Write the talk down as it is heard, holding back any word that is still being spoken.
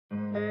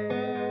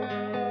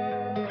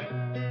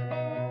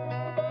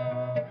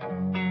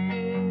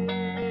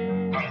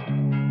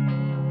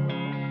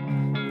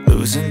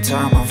Losing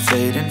time, I'm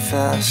fading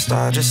fast.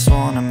 I just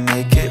wanna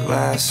make it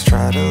last.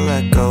 Try to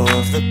let go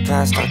of the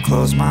past. I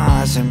close my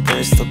eyes,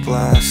 embrace the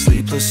blast.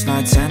 Sleepless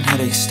nights and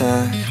headache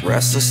stack.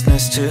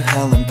 Restlessness to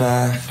hell and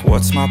back.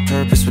 What's my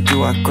purpose, what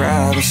do I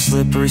grab? A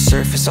slippery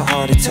surface, a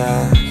heart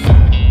attack.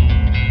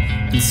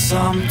 And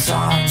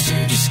sometimes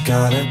you just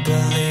gotta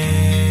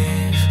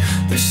believe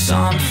there's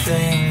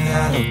something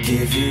that'll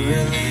give you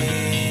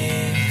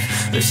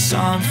relief. There's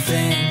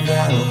something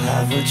that'll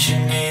have what you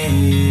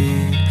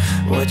need,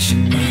 what you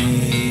need.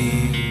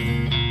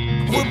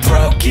 We're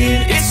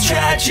broken, it's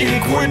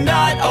tragic, we're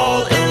not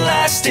all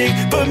elastic,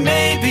 but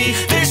maybe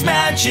there's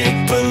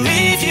magic.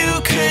 Believe you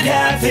could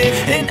have it,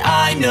 and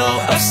I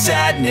know of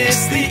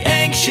sadness, the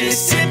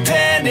anxious and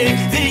panic,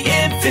 the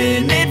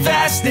infinite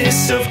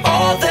vastness of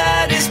all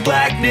that is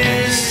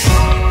blackness.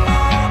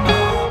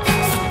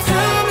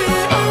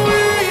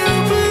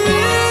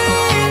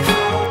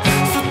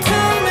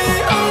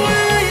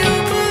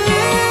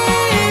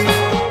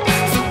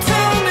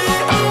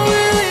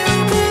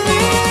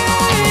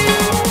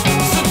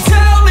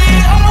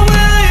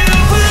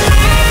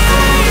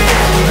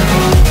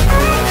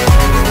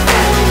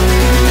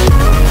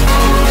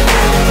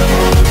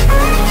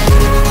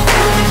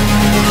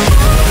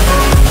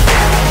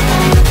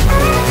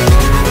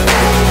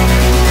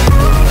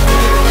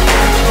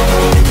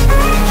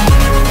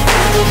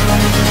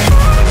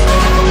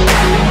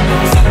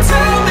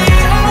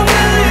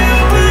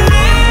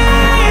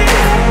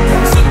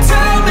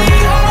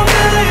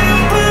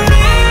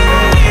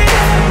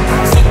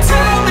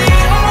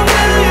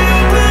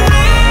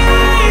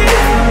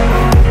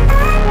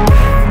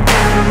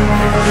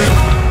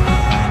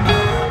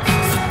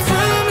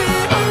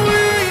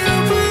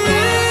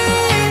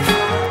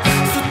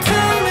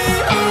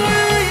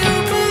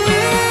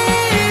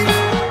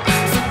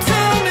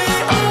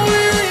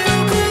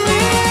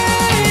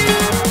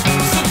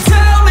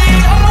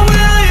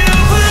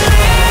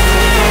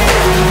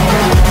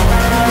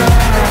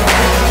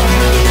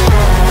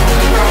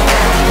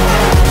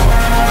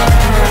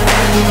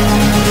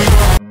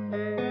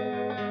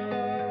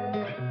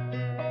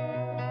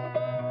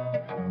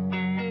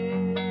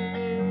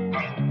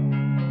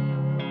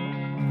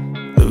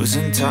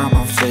 Losing time,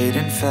 I'm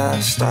fading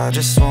fast. I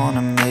just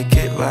wanna make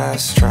it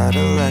last. Try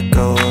to let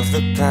go of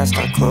the past.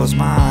 I close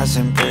my eyes,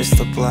 embrace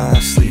the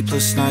blast.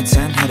 Sleepless nights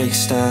and headache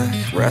stack.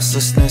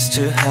 Restlessness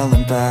to hell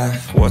and back.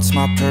 What's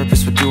my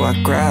purpose, what do I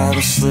grab?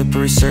 A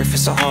slippery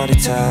surface, a heart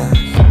attack.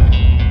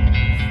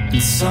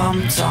 And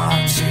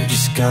sometimes you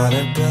just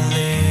gotta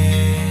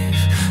believe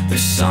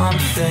there's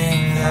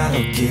something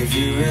that'll give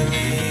you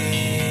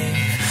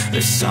relief.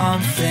 There's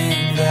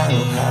something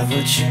that'll have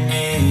what you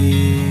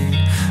need,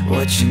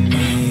 what you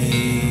need.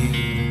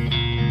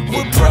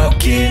 We're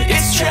broken,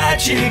 it's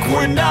tragic,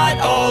 we're not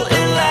all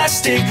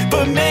elastic,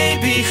 but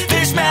maybe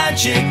there's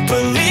magic.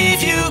 Believe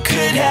you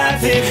could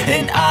have it,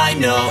 and I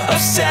know of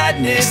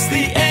sadness,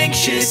 the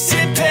anxious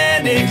and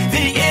panic,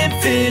 the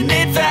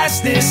infinite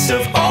vastness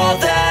of all